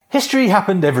History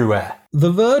happened everywhere.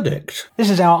 The verdict. This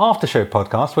is our after-show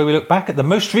podcast where we look back at the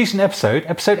most recent episode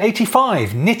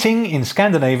 85, Knitting in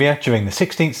Scandinavia during the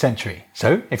 16th century.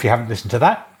 So, if you haven't listened to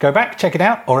that, go back, check it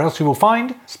out, or else you will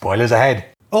find spoilers ahead.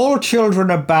 All children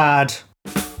are bad.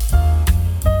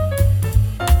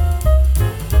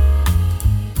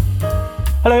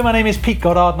 Hello, my name is Pete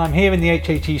Goddard and I'm here in the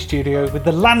HHE studio with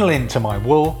the lanolin to my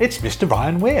wool. It's Mr.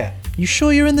 Ryan Weir. You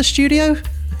sure you're in the studio?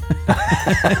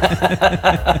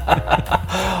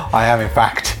 I am in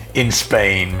fact in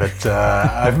Spain, but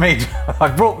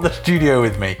I've brought the studio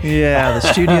with me. Yeah,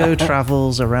 the studio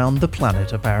travels around the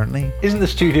planet apparently. Isn't the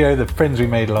studio the friends we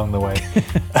made along the way?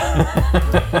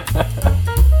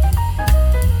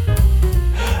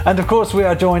 And of course we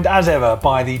are joined as ever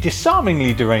by the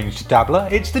disarmingly deranged dabbler.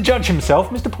 It's the judge himself,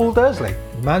 Mr. Paul Dursley.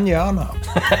 Manana.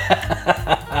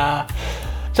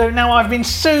 So now I've been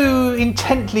so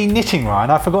intently knitting, Ryan,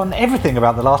 I've forgotten everything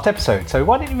about the last episode. So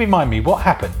why don't you remind me what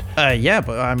happened? Yeah,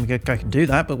 but I can do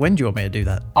that. But when do you want me to do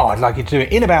that? Oh, I'd like you to do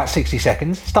it in about 60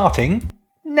 seconds, starting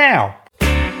now.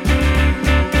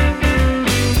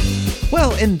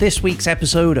 Well, in this week's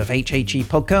episode of HHE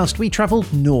Podcast, we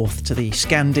travelled north to the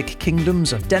Scandic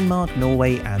kingdoms of Denmark,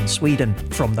 Norway and Sweden.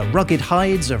 From the rugged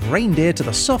hides of reindeer to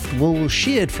the soft wool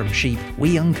sheared from sheep,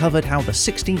 we uncovered how the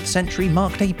 16th century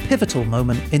marked a pivotal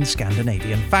moment in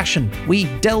Scandinavian fashion. We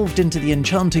delved into the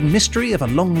enchanting mystery of a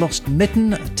long-lost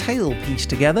mitten, a tale pieced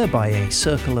together by a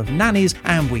circle of nannies,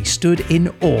 and we stood in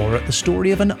awe at the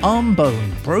story of an arm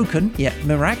bone, broken yet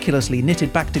miraculously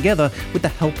knitted back together with the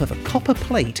help of a copper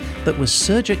plate that was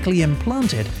surgically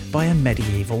implanted by a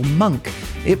medieval monk.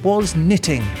 It was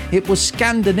knitting, it was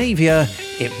Scandinavia,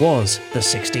 it was the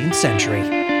 16th century.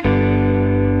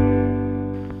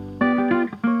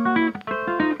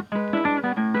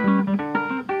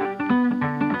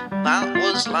 That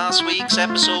was last week's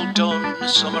episode done,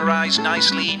 summarised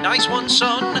nicely, nice one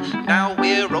son. Now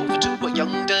we're over to a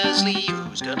young Dursley,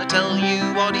 who's gonna tell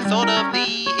you what he thought of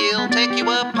thee. He'll take you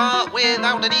apart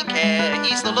without any care,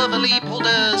 he's the lovely Paul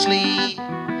Dursley,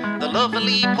 the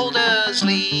lovely Paul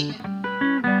Dursley.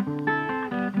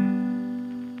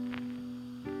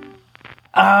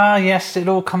 Ah, yes, it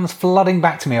all comes flooding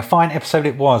back to me. A fine episode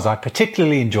it was. I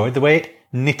particularly enjoyed the way it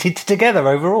knitted together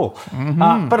overall.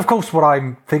 But of course what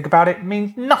I think about it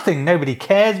means nothing. Nobody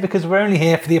cares because we're only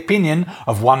here for the opinion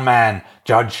of one man,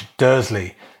 Judge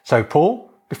Dursley. So Paul,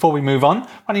 before we move on,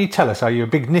 why don't you tell us, are you a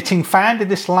big knitting fan? Did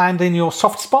this land in your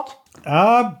soft spot?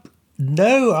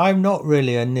 No, I'm not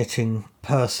really a knitting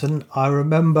person. I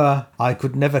remember I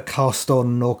could never cast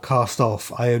on nor cast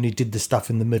off. I only did the stuff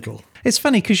in the middle. It's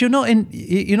funny because you're not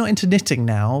into knitting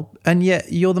now, and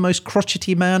yet you're the most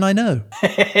crotchety man I know.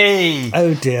 Hey!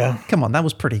 Oh dear. Come on, that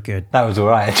was pretty good. That was all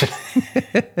right, actually.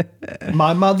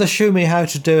 My mother showed me how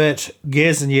to do it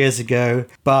years and years ago,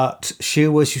 but she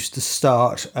always used to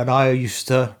start and I used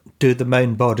to do the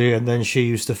main body and then she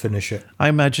used to finish it. I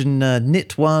imagine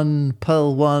knit one,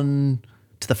 purl one,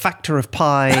 to the factor of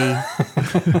pi.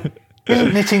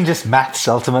 Isn't knitting just maths,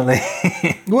 ultimately?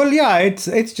 Well, yeah,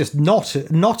 it's just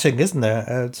knotting, isn't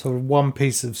it? Sort of one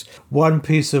piece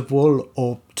of wool,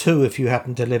 or two if you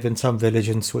happen to live in some village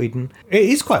in Sweden. It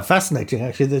is quite fascinating,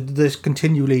 actually. There's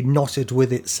continually knotted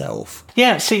with itself.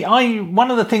 Yeah, see,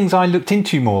 one of the things I looked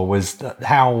into more was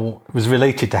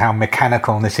related to how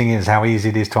mechanical knitting is, how easy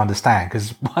it is to understand.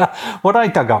 Because what I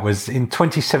dug up was in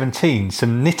 2017,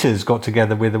 some knitters got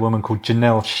together with a woman called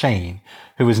Janelle Shane,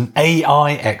 who was an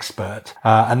AI expert,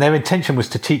 and their intention was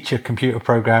to teach a computer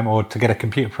program or to get a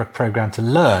computer program to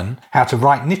learn how to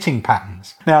write knitting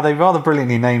patterns. Now, they rather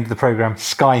brilliantly named the program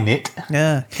Skynet.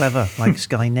 Yeah, clever, like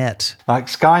Skynet. Like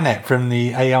Skynet from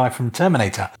the AI from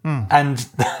Terminator. And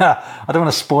I don't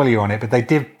want to spoil you on it, but they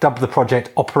did dub the project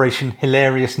Operation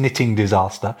Hilarious Knitting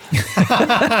Disaster.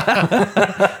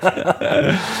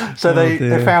 So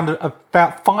they found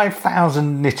about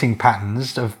 5,000 knitting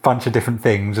patterns of a bunch of different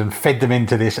things and fed them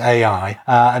into this AI.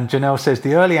 And Janelle says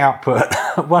the early output,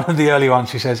 one of the early ones,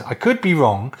 she says, I could be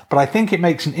wrong, but I think it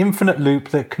makes an infinite loop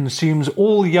that consumes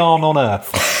all yarn on Earth.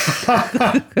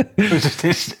 It was just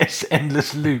this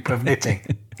endless loop of knitting.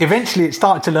 Eventually it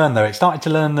started to learn, though. It started to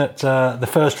learn that the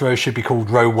first row should be called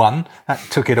row 1. That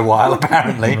took it a while,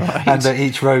 apparently. Right. And that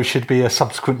each row should be a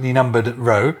subsequently numbered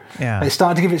row. Yeah. It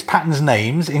started to give its patterns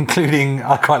names, including,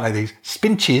 I quite like these,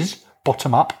 Spinches,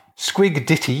 bottom up, Squig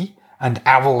Ditty, and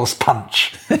Owl's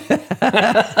Punch.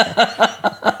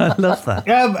 I love that.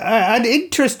 An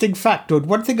interesting fact,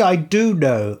 one thing I do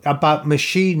know about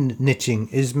machine knitting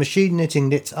is machine knitting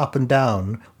knits up and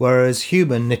down, whereas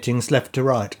human knitting's left to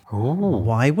right. Ooh.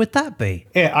 Why would that be?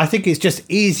 Yeah, I think it's just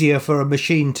easier for a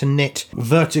machine to knit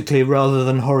vertically rather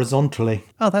than horizontally.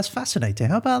 Oh, that's fascinating.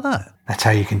 How about that? That's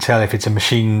how you can tell if it's a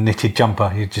machine knitted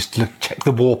jumper. You just check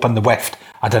the warp and the weft.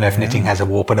 I don't know if knitting has a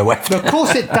warp and a weft. Of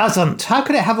course it doesn't. How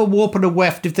can it have a warp and a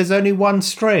weft if there's only one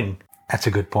string? That's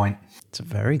a good point. It's a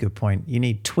very good point. You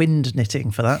need twinned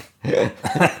knitting for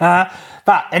that.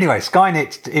 But anyway,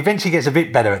 Skynet eventually gets a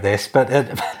bit better at this, but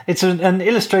it's an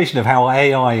illustration of how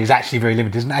AI is actually very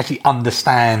limited. It doesn't actually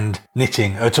understand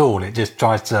knitting at all. It just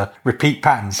tries to repeat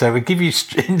patterns. So it would give you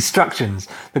instructions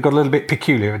that got a little bit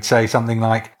peculiar. It would say something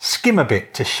like, skim a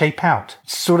bit to shape out.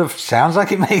 Sort of sounds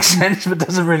like it makes sense, but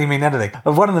doesn't really mean anything.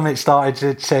 Of one of them it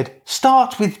said,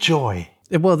 start with joy.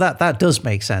 Well, that does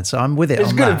make sense. I'm with it.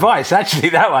 It's good advice, actually,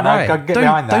 that one. Right. I get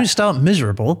behind that. Don't start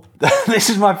miserable. This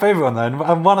is my favourite one, though.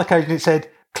 On one occasion, it said,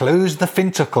 close the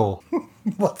finticle.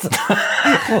 What's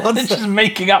It's just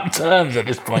making up terms at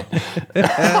this point.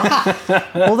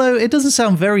 Although it doesn't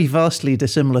sound very vastly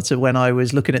dissimilar to when I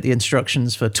was looking at the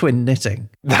instructions for twin knitting.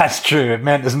 That's true. It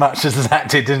meant as much as that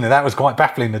did, didn't it? That was quite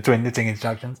baffling, the twin knitting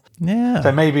instructions. Yeah.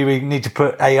 So maybe we need to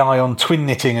put AI on twin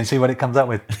knitting and see what it comes up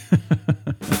with.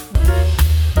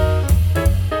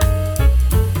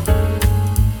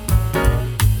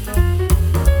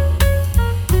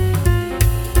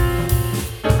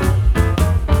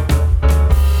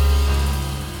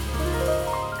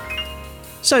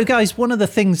 So, guys, one of the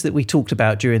things that we talked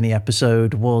about during the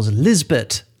episode was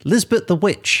Lisbeth the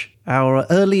Witch, our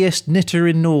earliest knitter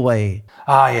in Norway.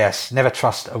 Ah, yes. Never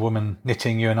trust a woman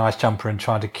knitting you a nice jumper and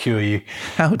trying to cure you.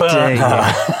 How dare you?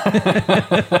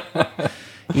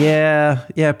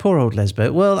 Yeah, poor old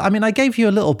Lisbeth. Well, I mean, I gave you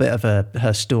a little bit of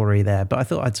her story there, but I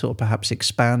thought I'd sort of perhaps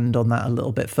expand on that a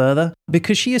little bit further,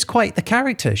 because she is quite the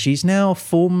character. She's now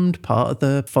formed part of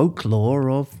the folklore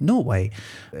of Norway.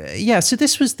 So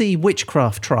this was the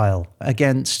witchcraft trial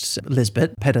against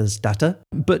Lisbeth Pedersdatter,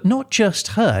 but not just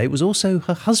her, it was also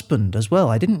her husband as well.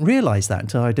 I didn't realise that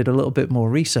until I did a little bit more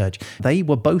research. They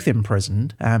were both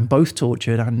imprisoned and both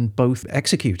tortured and both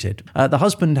executed. The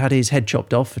husband had his head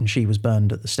chopped off and she was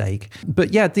burned at the stake.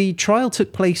 But yeah, the trial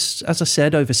took place, as I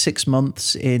said, over 6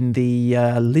 months in the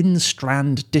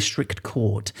Lindstrand District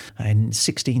Court in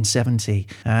 1670.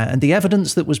 And the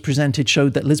evidence that was presented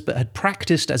showed that Lisbeth had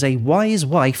practised as a wise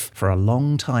wife for a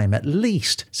long time, at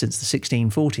least since the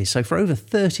 1640s. So for over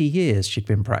 30 years, she'd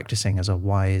been practising as a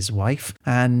wise wife.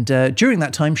 And during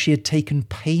that time, she had taken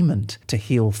payment to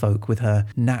heal folk with her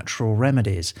natural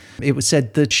remedies. It was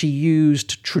said that she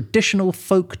used traditional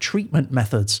folk treatment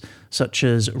methods, such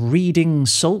as reading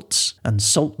salts and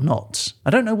salt knots. I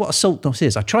don't know what a salt knot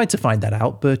is. I tried to find that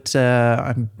out, but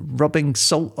I'm rubbing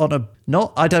salt on a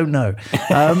knot? I don't know.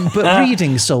 But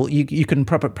reading salt, you can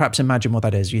perhaps imagine what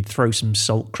that is. You'd throw some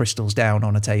salt crystals down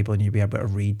on a table and you'd be able to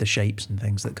read the shapes and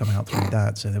things that come out through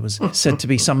that. So there was said to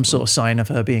be some sort of sign of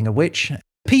her being a witch.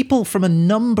 People from a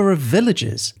number of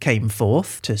villages came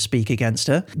forth to speak against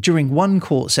her. During one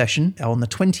court session on the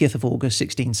 20th of August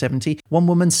 1670, one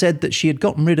woman said that she had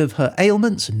gotten rid of her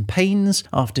ailments and pains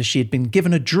after she had been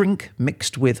given a drink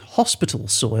mixed with hospital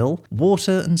soil,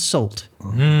 water and salt.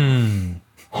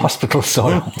 Hospital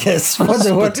soil. Yes,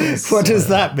 what does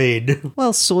that mean?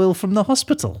 Well, soil from the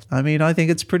hospital. I mean, I think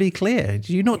it's pretty clear.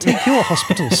 Do you not take your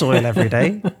hospital soil every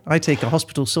day? I take a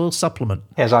hospital soil supplement.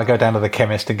 Yes, I go down to the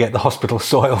chemist and get the hospital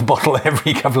soil bottle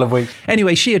every couple of weeks.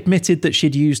 Anyway, she admitted that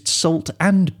she'd used salt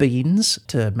and beans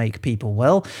to make people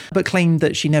well, but claimed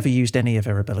that she never used any of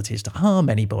her abilities to harm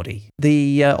anybody.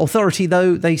 The authority,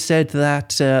 though, they said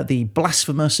that the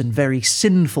blasphemous and very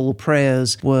sinful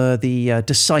prayers were the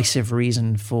decisive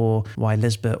reason for why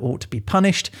Lisbeth ought to be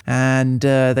punished, and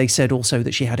they said also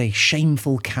that she had a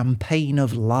shameful campaign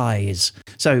of lies.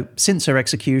 So since her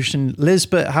execution,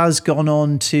 Lisbeth has gone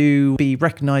on to be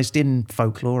recognised in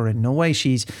folklore in Norway.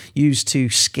 She's used to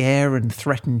scare and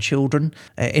threaten children.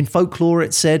 In folklore,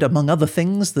 it said, among other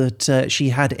things, that she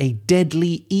had a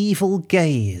deadly evil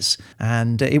gaze,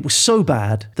 and it was so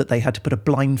bad that they had to put a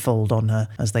blindfold on her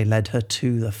as they led her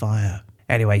to the fire.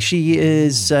 Anyway, she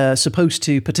is supposed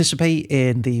to participate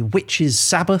in the Witches'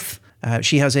 Sabbath.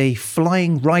 She has a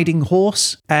flying riding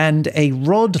horse, and a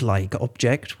rod-like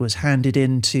object was handed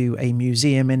into a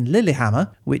museum in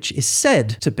Lillehammer, which is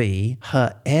said to be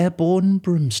her airborne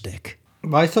broomstick.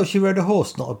 I thought she rode a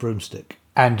horse, not a broomstick.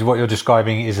 And what you're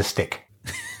describing is a stick.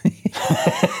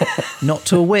 Not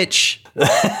to a witch.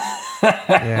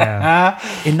 Yeah.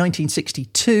 In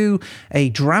 1962, a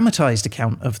dramatised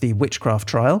account of the witchcraft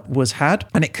trial was had,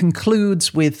 and it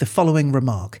concludes with the following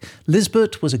remark.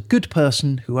 Lisbeth was a good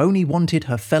person who only wanted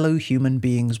her fellow human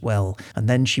beings well, and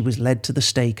then she was led to the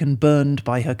stake and burned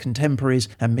by her contemporaries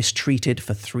and mistreated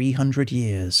for 300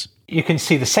 years. You can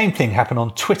see the same thing happen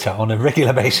on Twitter on a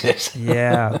regular basis.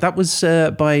 Yeah, that was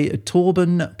by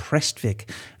Torben Prestvik,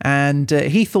 and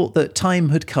he thought that time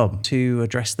had come to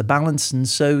address the balance, and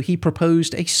so he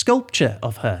proposed a sculpture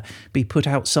of her be put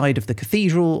outside of the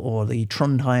cathedral or the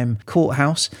Trondheim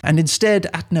courthouse, and instead,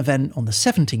 at an event on the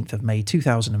 17th of May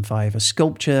 2005, a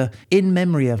sculpture in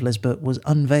memory of Lisbeth was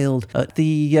unveiled at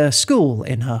the school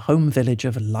in her home village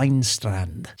of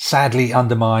Leinstrand. Sadly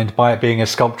undermined by it being a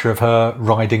sculpture of her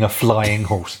riding a flying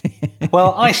horse.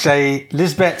 Well, I say,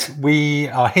 Lisbeth, we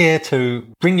are here to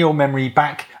bring your memory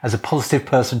back as a positive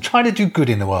person trying to do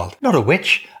good in the world. Not a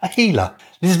witch, a healer.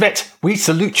 Lisbeth, we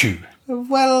salute you.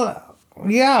 Well,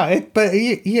 yeah, but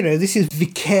this is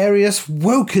vicarious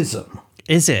wokeism.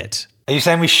 Is it? Are you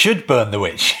saying we should burn the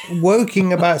witch?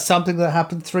 Woking about something that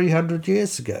happened 300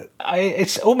 years ago.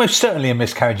 It's almost certainly a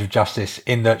miscarriage of justice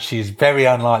in that she is very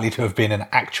unlikely to have been an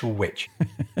actual witch.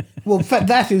 Well,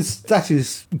 that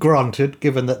is granted,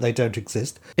 given that they don't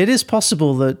exist. It is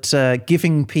possible that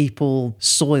giving people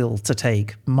soil to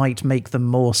take might make them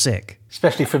more sick.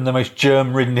 Especially from the most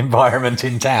germ-ridden environment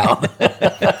in town.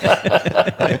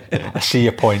 I see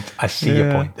your point.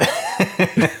 Your point.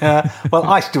 Well,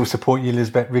 I still support you,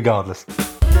 Lisbeth, regardless.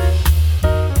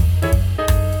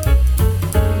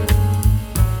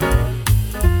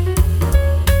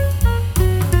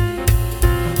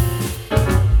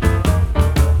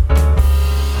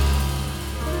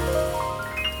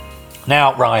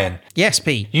 Now, Ryan. Yes,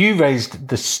 Pete. You raised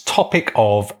this topic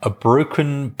of a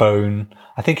broken bone.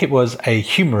 I think it was a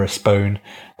humerus bone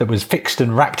that was fixed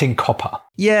and wrapped in copper.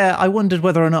 Yeah, I wondered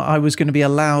whether or not I was going to be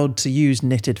allowed to use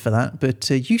knitted for that, but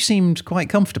you seemed quite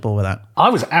comfortable with that. I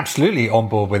was absolutely on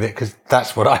board with it because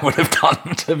that's what I would have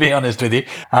done, to be honest with you.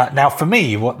 Now, for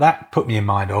me, what that put me in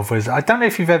mind of was, I don't know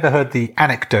if you've ever heard the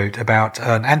anecdote about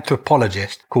an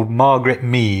anthropologist called Margaret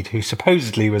Mead, who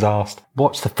supposedly was asked,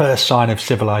 what's the first sign of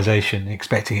civilization,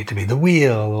 expecting it to be the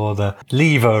wheel or the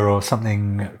lever or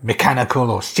something mechanical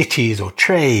or cities or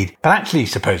trade. But actually,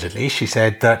 supposedly, she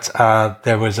said that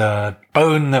there was a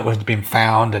bone that had been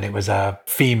found, and it was a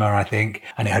femur, I think,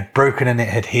 and it had broken and it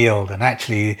had healed. And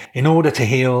actually, in order to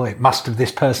heal,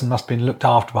 this person must have been looked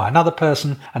after by another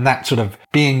person, and that sort of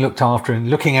being looked after and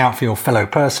looking out for your fellow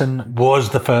person was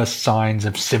the first signs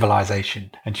of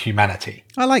civilization and humanity.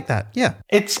 I like that, yeah.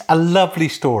 It's a lovely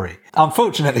story.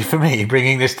 Unfortunately for me,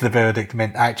 bringing this to the verdict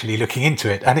meant actually looking into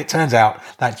it, and it turns out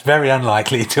that's very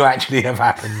unlikely to actually have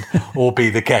happened or be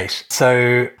the case.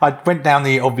 So I went down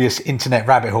the obvious internet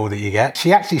rabbit hole that you get.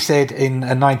 She actually said in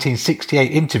a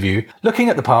 1968 interview, looking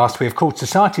at the past, we have called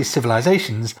societies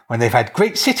civilizations when they've had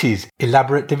great cities,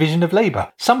 elaborate division of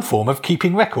labour, some form of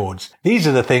keeping records. These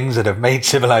are the things that have made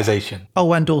civilization.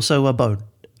 Oh, and also a bone.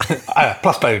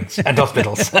 Plus bones and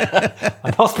hospitals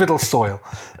and hospital soil.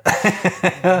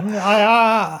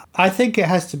 I think it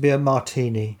has to be a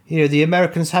martini. The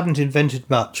Americans haven't invented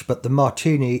much, but the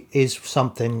martini is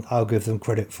something I'll give them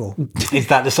credit for. Is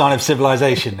that the sign of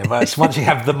civilization? Once you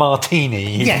have the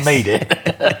martini, you've made it.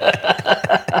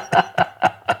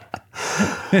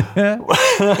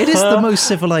 It is the most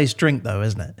civilized drink, though,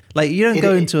 isn't it? Like, you don't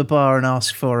go into a bar and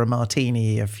ask for a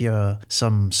martini if you're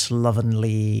some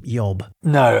slovenly yob.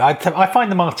 No, I find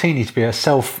the martini to be a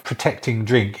self-protecting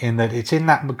drink in that it's in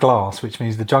that glass, which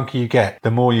means the drunker you get,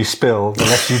 the more you spill, the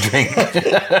less you drink.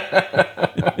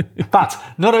 But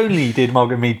not only did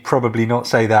Margaret Mead probably not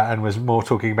say that and was more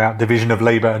talking about division of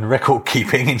labour and record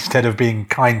keeping instead of being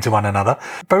kind to one another,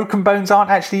 broken bones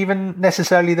aren't actually even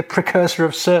necessarily the precursor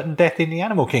of certain death in the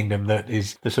animal kingdom that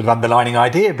is the sort of underlining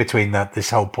idea between this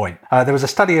whole point. There was a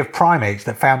study of primates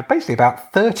that found basically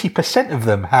about 30% of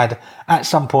them had at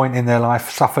some point in their life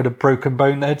suffered a broken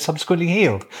bone that had subsequently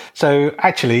healed. So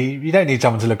actually, you don't need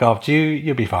someone to look after you.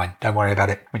 You'll be fine. Don't worry about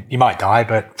it. I mean, you might die,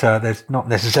 but there's not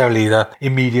necessarily the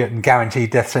immediate and guaranteed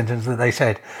death sentence that they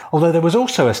said. Although there was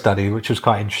also a study which was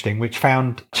quite interesting, which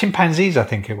found chimpanzees, I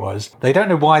think it was. They don't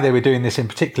know why they were doing this in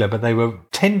particular, but they were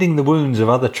tending the wounds of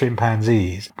other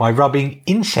chimpanzees by rubbing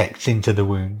insects into the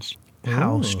wounds.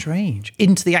 How strange.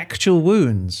 Into the actual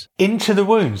wounds. Into the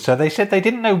wounds. So they said they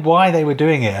didn't know why they were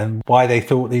doing it and why they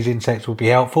thought these insects would be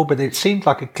helpful, but it seemed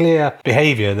like a clear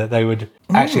behaviour that they would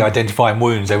actually identify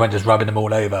wounds. They weren't just rubbing them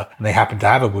all over and they happened to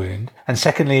have a wound. And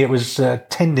secondly, it was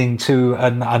tending to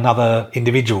another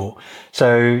individual.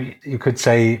 So you could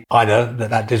say either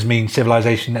that does mean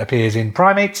civilization appears in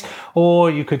primates,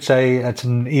 or you could say that's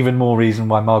an even more reason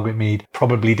why Margaret Mead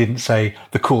probably didn't say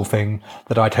the cool thing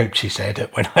that I'd hoped she said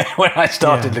when I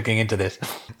started looking into this.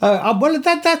 Well,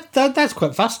 that's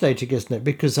quite fascinating, isn't it?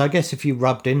 Because I guess if you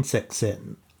rubbed insects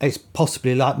in, it's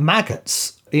possibly like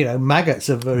maggots. Maggots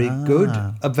are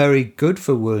very good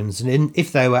for wounds. And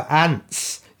if they were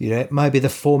ants, maybe the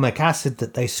formic acid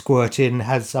that they squirt in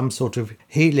has some sort of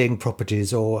healing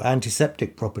properties or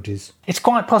antiseptic properties. It's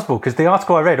quite possible, because the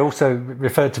article I read also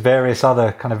referred to various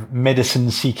other kind of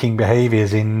medicine-seeking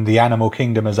behaviours in the animal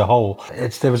kingdom as a whole.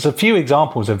 There was a few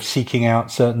examples of seeking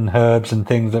out certain herbs and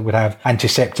things that would have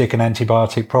antiseptic and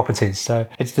antibiotic properties. So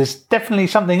there's definitely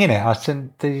something in it. I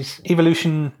think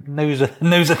evolution knows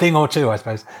a thing or two, I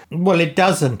suppose. Well, it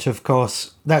doesn't, of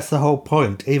course. That's the whole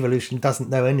point. Evolution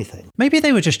doesn't know anything. Maybe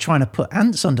they were just trying to put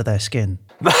ants under their skin.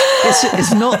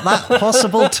 It's not that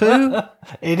possible too?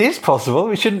 It is possible.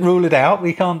 We shouldn't rule it out.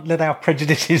 We can't let our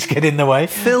prejudices get in the way.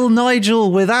 Phil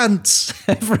Nigel with ants,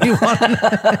 everyone.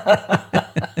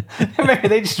 Maybe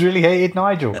they just really hated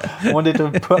Nigel. Wanted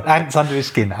to put ants under his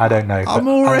skin. I don't know. I'm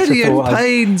already in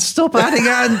pain. Stop adding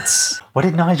ants. What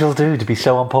did Nigel do to be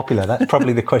so unpopular? That's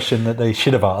probably the question that they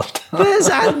should have asked. There's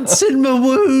ants in my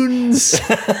wounds.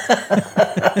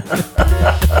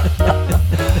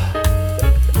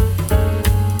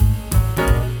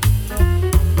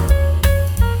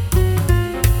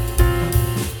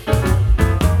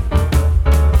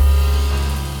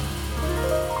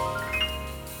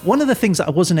 One of the things that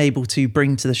I wasn't able to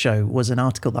bring to the show was an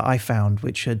article that I found,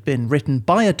 which had been written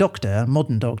by a doctor, a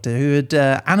modern doctor, who had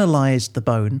analysed the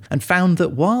bone and found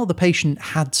that while the patient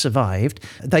had survived,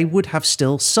 they would have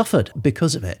still suffered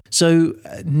because of it. So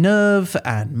nerve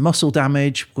and muscle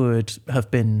damage would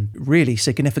have been really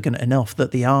significant enough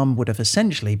that the arm would have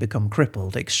essentially become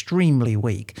crippled, extremely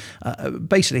weak,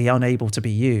 basically unable to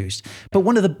be used. But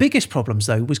one of the biggest problems,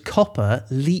 though, was copper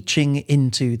leaching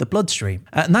into the bloodstream.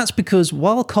 And that's because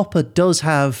while copper does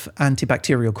have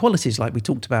antibacterial qualities like we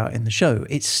talked about in the show,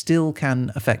 it still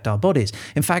can affect our bodies.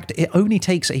 In fact, it only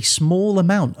takes a small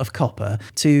amount of copper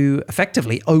to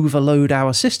effectively overload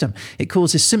our system. It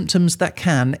causes symptoms that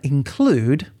can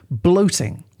include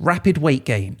bloating, rapid weight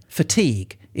gain,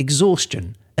 fatigue,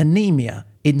 exhaustion, anemia,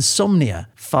 insomnia,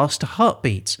 faster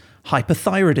heartbeats,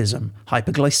 hyperthyroidism,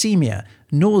 hyperglycemia,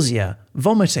 nausea,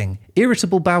 vomiting,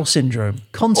 irritable bowel syndrome,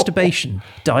 constipation,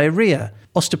 diarrhea,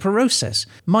 osteoporosis,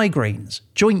 migraines,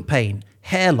 joint pain,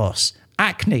 hair loss,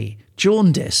 acne,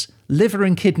 jaundice, liver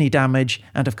and kidney damage,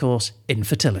 and of course,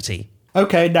 infertility.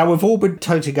 Okay, now we've all been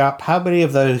toting up. How many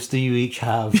of those do you each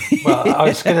have? Well, I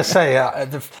was going to say,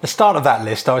 at the start of that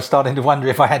list, I was starting to wonder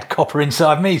if I had copper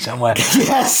inside me somewhere.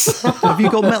 Yes! Have you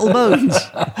got metal bones?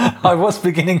 I was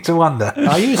beginning to wonder.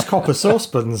 I use copper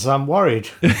saucepans. I'm worried.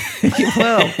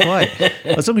 Well, quite.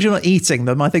 As long as you're not eating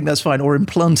them, I think that's fine, or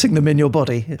implanting them in your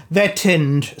body. They're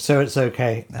tinned, so it's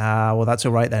okay. Ah, well, that's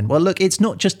all right then. Well, look, it's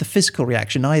not just the physical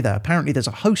reaction either. Apparently, there's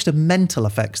a host of mental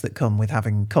effects that come with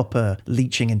having copper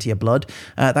leaching into your blood.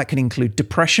 That can include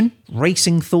depression,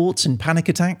 racing thoughts and panic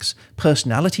attacks,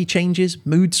 personality changes,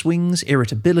 mood swings,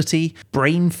 irritability,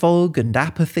 brain fog and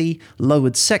apathy,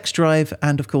 lowered sex drive,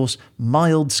 and of course,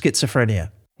 mild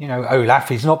schizophrenia. You know, Olaf,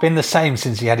 he's not been the same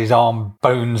since he had his arm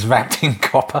bones wrapped in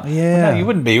copper. Yeah. Well, no, you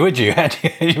wouldn't be, would you?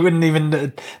 You wouldn't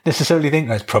even necessarily think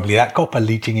that's probably that copper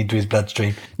leaching into his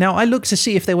bloodstream. Now, I looked to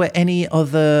see if there were any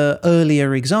other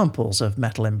earlier examples of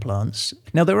metal implants.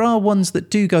 Now, there are ones that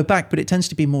do go back, but it tends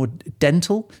to be more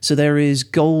dental. So there is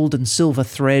gold and silver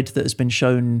thread that has been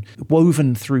shown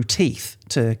woven through teeth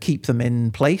to keep them in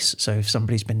place. So if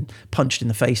somebody's been punched in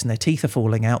the face and their teeth are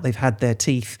falling out, they've had their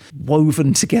teeth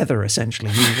woven together,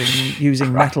 essentially,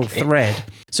 using metal thread.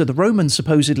 So the Romans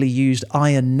supposedly used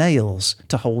iron nails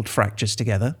to hold fractures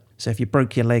together. So if you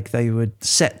broke your leg, they would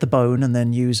set the bone and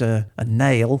then use a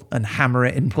nail and hammer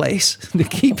it in place to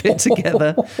keep it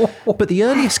together. But the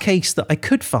earliest case that I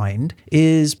could find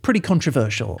is pretty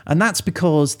controversial, and that's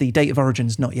because the date of origin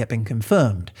has not yet been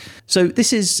confirmed. So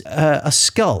this is a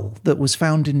skull that was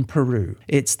found in Peru.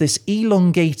 It's this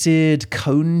elongated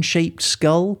cone-shaped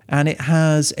skull, and it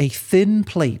has a thin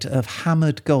plate of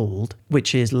hammered gold,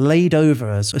 which is laid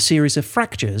over as a series of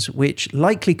fractures, which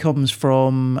likely comes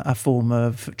from a form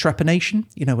of trepanation,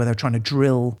 you know, where they're trying to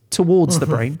drill towards the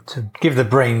brain. To give the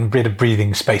brain a bit of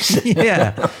breathing space.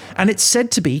 Yeah. And it's said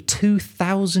to be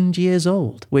 2,000 years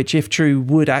old, which, if true,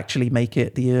 would actually make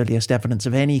it the earliest evidence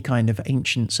of any kind of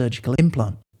ancient surgical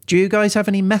implant. Do you guys have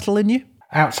any metal in you?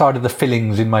 Outside of the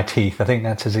fillings in my teeth, I think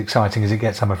that's as exciting as it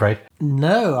gets, I'm afraid.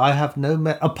 No, I have no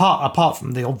apart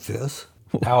from the obvious.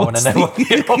 I want to know what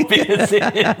the obvious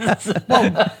is.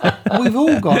 Well, we've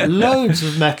all got loads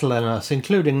of metal in us,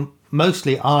 including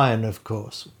mostly iron, of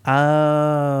course.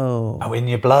 Oh, in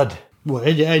your blood. Well,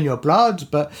 in your blood,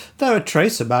 but there are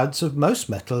trace amounts of most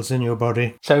metals in your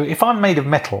body. So if I'm made of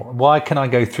metal, why can I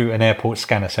go through an airport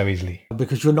scanner so easily?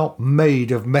 Because you're not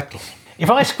made of metal.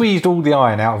 If I squeezed all the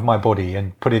iron out of my body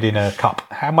and put it in a cup,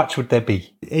 how much would there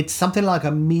be? It's something like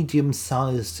a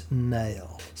medium-sized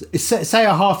nail. Say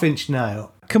a half-inch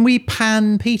nail. can we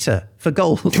pan Peter for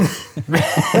gold?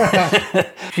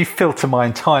 If you filter my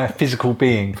entire physical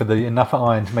being for enough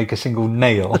iron to make a single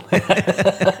nail,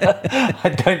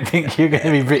 I don't think you're going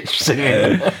to be rich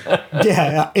soon.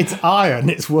 Yeah, it's iron.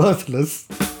 It's worthless.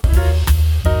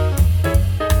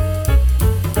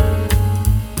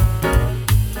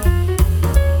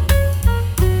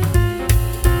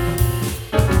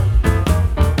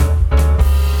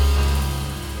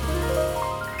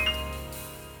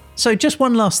 So just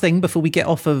one last thing before we get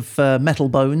off of metal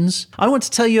bones. I want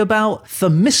to tell you about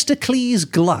Themistocles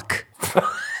Gluck.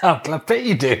 I bet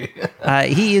you do.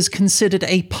 He is considered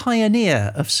a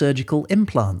pioneer of surgical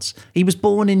implants. He was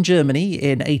born in Germany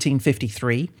in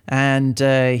 1853, and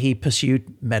he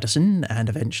pursued medicine and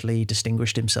eventually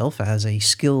distinguished himself as a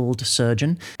skilled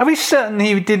surgeon. Are we certain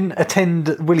he didn't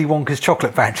attend Willy Wonka's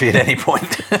chocolate factory at any point?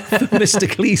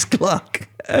 Themistocles Gluck.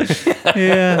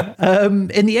 Yeah.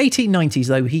 In the 1890s,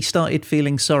 though, he started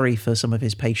feeling sorry for some of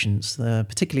his patients,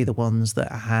 particularly the ones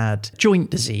that had joint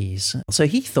disease. So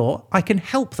he thought, I can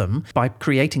help them by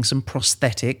creating some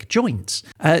prosthetic joints.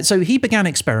 So he began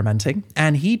experimenting,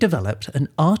 and he developed an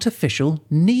artificial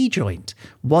knee joint,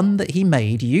 one that he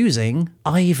made using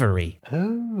ivory.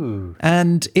 Oh.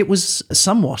 And it was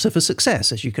somewhat of a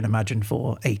success, as you can imagine,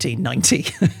 for 1890,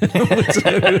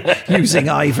 so, using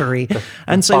ivory.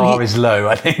 And so bar is low,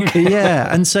 I think.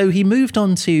 Yeah, and so he moved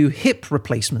on to hip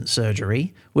replacement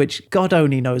surgery, which God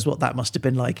only knows what that must have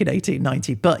been like in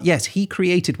 1890. But yes, he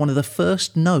created one of the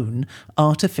first known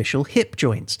artificial hip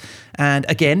joints. And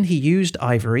again, he used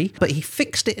ivory, but he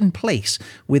fixed it in place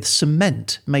with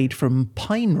cement made from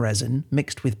pine resin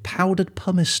mixed with powdered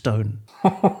pumice stone.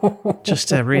 Just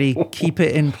to really keep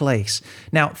it in place.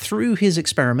 Now, through his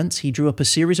experiments, he drew up a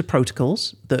series of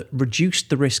protocols that reduced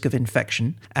the risk of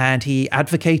infection, and he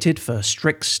advocated for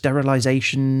strict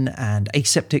sterilization and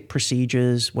aseptic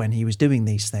procedures when he was doing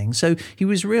these things. So he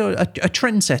was a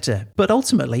trendsetter, but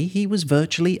ultimately he was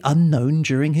virtually unknown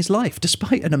during his life,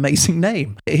 despite an amazing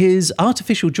name. His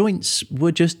artificial joints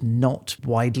were just not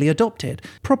widely adopted,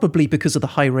 probably because of the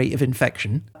high rate of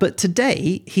infection. But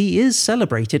today, he is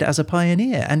celebrated as a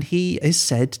pioneer, and he is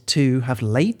said to have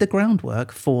laid the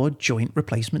groundwork for joint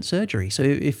replacement surgery. So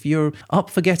if you're up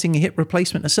for getting a hip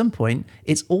replacement at some point,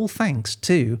 it's all thanks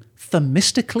to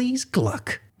Themistocles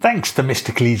Gluck. Thanks,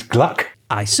 Themistocles Gluck.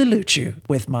 I salute you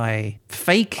with my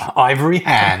fake ivory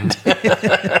hand.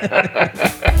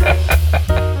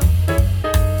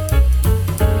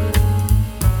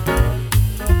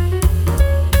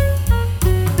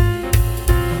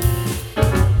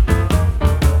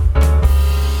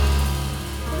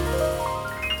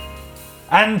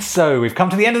 And so we've come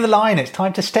to the end of the line. It's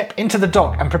time to step into the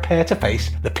dock and prepare to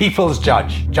face the people's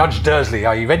judge. Judge Dursley,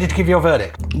 are you ready to give your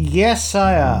verdict? Yes,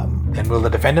 I am. Then will the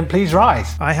defendant please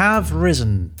rise? I have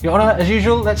risen. Your Honour, as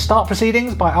usual, let's start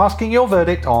proceedings by asking your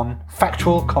verdict on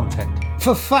factual content.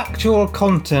 For factual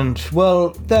content, well,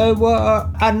 there were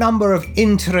a number of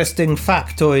interesting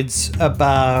factoids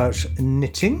about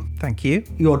knitting. Thank you.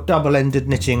 Your double-ended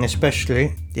knitting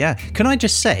especially. Yeah. Can I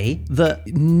just say that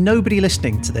nobody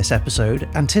listening to this episode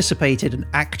anticipated an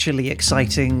actually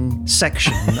exciting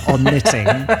section on knitting?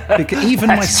 Because even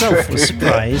myself was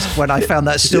surprised when I found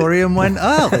that story and went,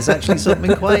 oh, there's actually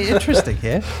something quite interesting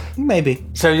here. Maybe.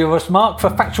 So you must mark for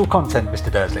factual content,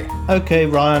 Mr. Dursley. Okay,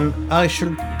 Ryan, I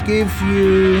shall give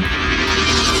you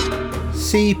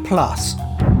C+.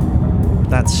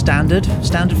 That's standard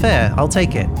fare. I'll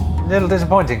take it. A little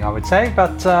disappointing, I would say,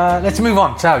 but let's move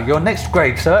on. So, your next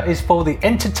grade, sir, is for the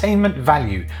entertainment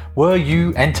value. Were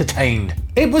you entertained?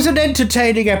 It was an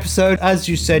entertaining episode. As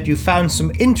you said, you found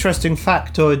some interesting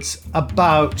factoids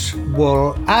about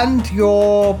wool and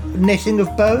your knitting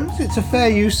of bones. It's a fair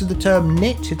use of the term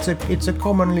knit. It's a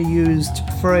commonly used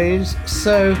phrase.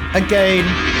 So, again,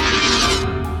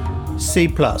 C+.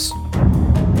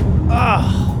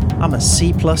 I'm a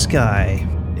C+ guy.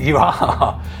 You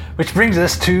are. Which brings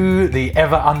us to the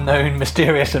ever unknown,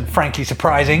 mysterious and frankly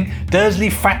surprising Dursley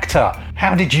Factor.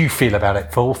 How did you feel about it,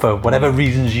 Paul, for whatever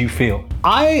reasons you feel?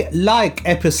 I like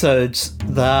episodes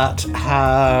that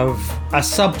have a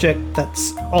subject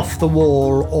that's off the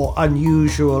wall or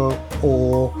unusual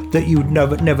or that you would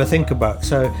never think about.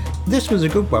 So this was a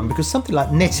good one, because something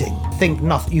like knitting,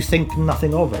 you think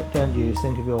nothing of it, don't you? You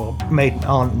think of your maid and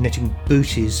aunt knitting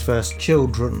booties for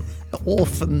children.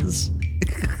 Orphans.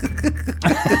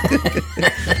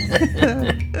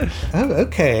 Oh,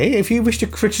 okay. If you wish to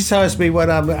criticise me when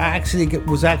I was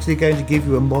actually going to give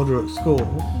you a moderate score.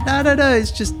 No.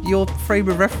 It's just your frame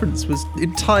of reference was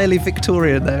entirely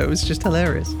Victorian there. It was just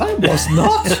hilarious. I was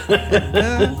not.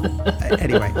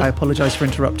 Anyway, I apologise for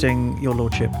interrupting your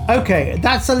lordship. Okay,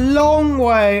 that's a long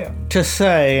way to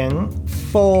saying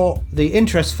for the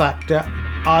interest factor,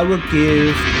 I would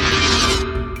give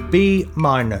B-.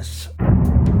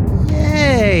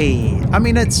 Yay! I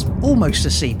mean, it's almost a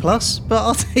C+, but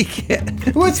I'll take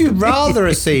it. Well, if you'd rather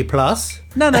a C+.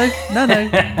 No.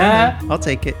 I'll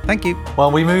take it. Thank you.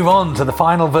 Well, we move on to the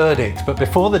final verdict, but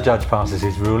before the judge passes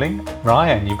his ruling,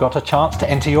 Ryan, you've got a chance to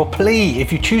enter your plea.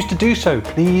 If you choose to do so,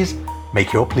 please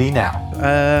make your plea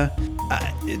now.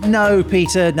 No,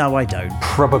 Peter, no, I don't.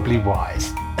 Probably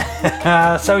wise.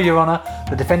 So, Your Honour,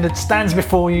 the defendant stands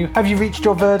before you. Have you reached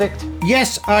your verdict?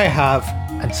 Yes, I have.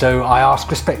 And so I ask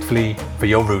respectfully for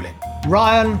your ruling.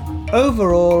 Ryan,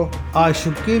 overall, I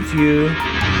should give you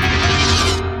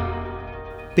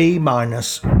B-.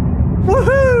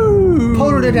 Woohoo!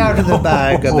 Pulled it out of the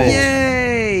bag a bit.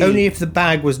 Yay! Only if the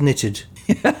bag was knitted.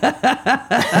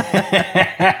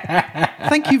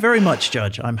 Thank you very much,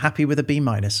 Judge. I'm happy with a B-.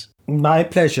 My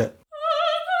pleasure.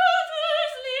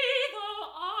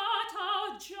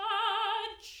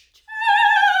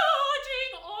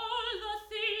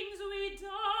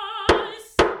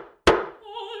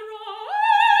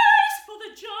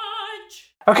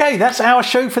 Okay, that's our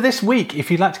show for this week.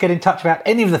 If you'd like to get in touch about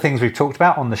any of the things we've talked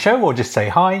about on the show or just say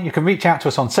hi, you can reach out to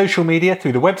us on social media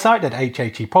through the website at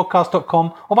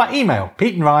hhepodcast.com or by email,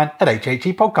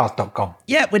 peteandryan@hhepodcast.com.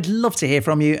 Yeah, we'd love to hear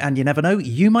from you, and you never know,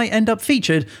 you might end up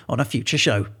featured on a future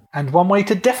show. And one way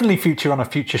to definitely feature on a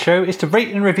future show is to rate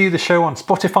and review the show on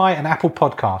Spotify and Apple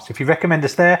Podcasts. If you recommend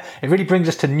us there, it really brings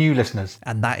us to new listeners.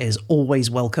 And that is always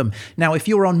welcome. Now, if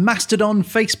you're on Mastodon,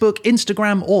 Facebook,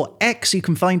 Instagram, or X, you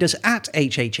can find us at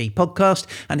HHE Podcast.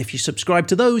 And if you subscribe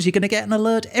to those, you're going to get an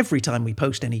alert every time we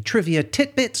post any trivia,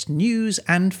 tidbits, news,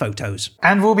 and photos.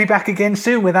 And we'll be back again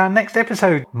soon with our next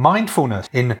episode, Mindfulness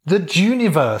in the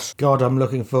Juniverse. God, I'm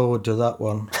looking forward to that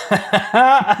one.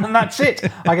 And that's it.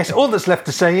 I guess all that's left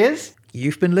to say is...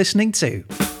 You've been listening to...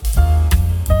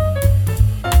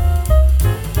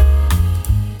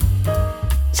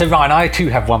 So Ryan, I too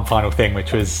have one final thing,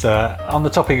 which was on the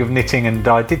topic of knitting, and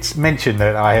I did mention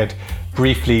that I had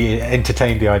briefly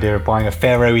entertained the idea of buying a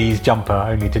Faroese jumper,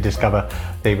 only to discover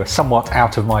they were somewhat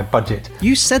out of my budget.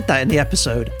 You said that in the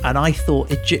episode, and I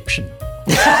thought Egyptian.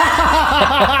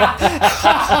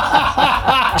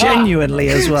 Genuinely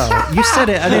as well. You said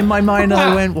it, and in my mind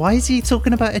I went, why is he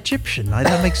talking about Egyptian?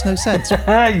 That makes no sense. You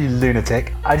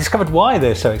lunatic. I discovered why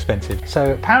they're so expensive.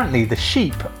 So apparently the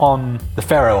sheep on the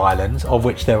Faroe Islands, of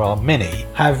which there are many,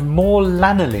 have more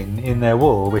lanolin in their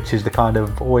wool, which is the kind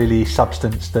of oily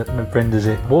substance that renders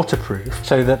it waterproof.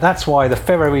 So that's why the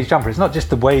Faroese jumper, it's not just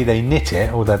the way they knit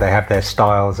it, although they have their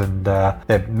styles and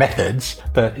their methods,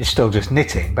 but it's still just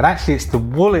knitting. But actually it's the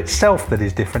wool itself that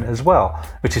is different as well,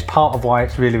 which is part of why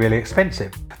it's really, really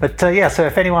expensive. But so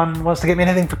if anyone wants to get me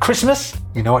anything for Christmas,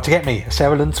 you know what to get me, a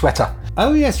Sarah Lund sweater.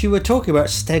 Oh yes, you were talking about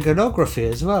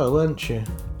steganography as well, weren't you?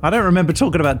 I don't remember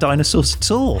talking about dinosaurs at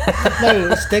all.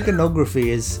 No, steganography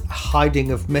is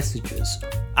hiding of messages.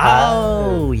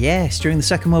 Oh, yes, during the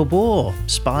Second World War,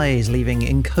 spies leaving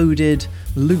encoded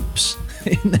loops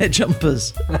in their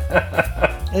jumpers.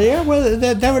 Yeah, well,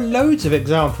 there are loads of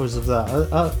examples of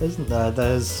that, isn't there?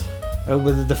 There's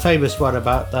the famous one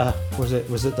about was it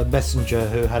the messenger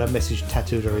who had a message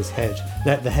tattooed on his head,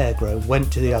 let the hair grow,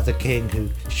 went to the other king who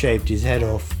shaved his head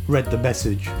off, read the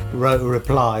message, wrote a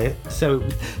reply. So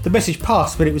the message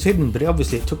passed, but it was hidden. But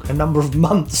obviously it took a number of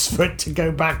months for it to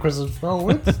go backwards and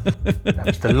forwards. That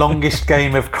was the longest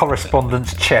game of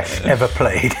correspondence chess ever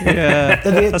played. Yeah,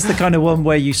 that's the kind of one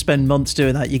where you spend months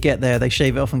doing that. You get there, they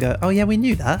shave it off and go, oh yeah, we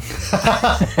knew that.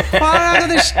 I got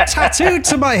this tattooed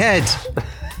to my head.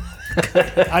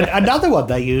 Another one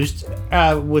they used,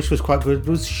 which was quite good,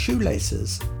 was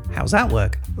shoelaces. How's that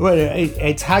work? Well,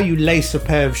 it's how you lace a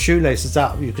pair of shoelaces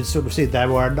up. You can sort of see there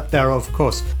are, of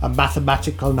course, a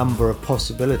mathematical number of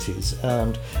possibilities,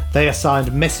 and they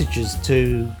assigned messages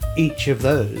to each of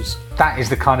those. That is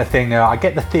the kind of thing, I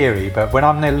get the theory, but when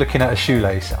I'm there looking at a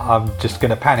shoelace, I'm just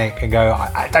going to panic and go,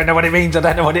 I don't know what it means, I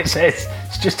don't know what it says.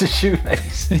 It's just a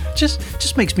shoelace. It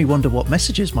just makes me wonder what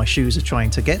messages my shoes are trying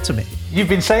to get to me. You've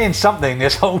been saying something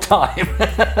this whole time.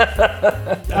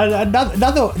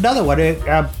 Another one,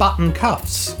 button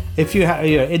cuffs. if you had,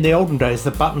 in the olden days,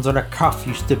 the buttons on a cuff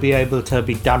used to be able to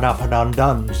be done up and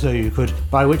undone. So you could,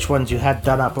 by which ones you had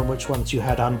done up and which ones you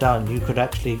had undone, you could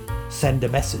actually send a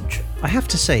message. I have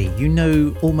to say, you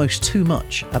know almost too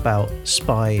much about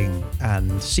spying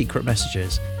and secret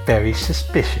messages. Very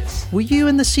suspicious. Were you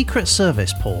in the Secret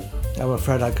Service, Paul? I'm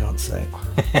afraid I can't say.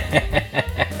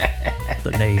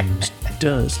 The name's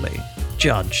Dursley.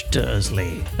 Judge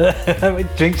Dursley.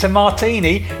 Drinks a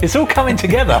martini. It's all coming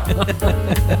together.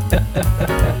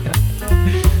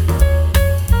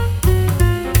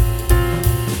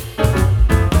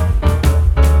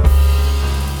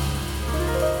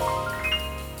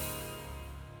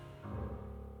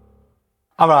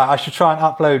 All right, I should try and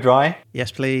upload, right?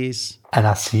 Yes, please. And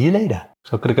I'll see you later.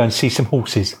 So I've got to go and see some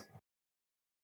horses.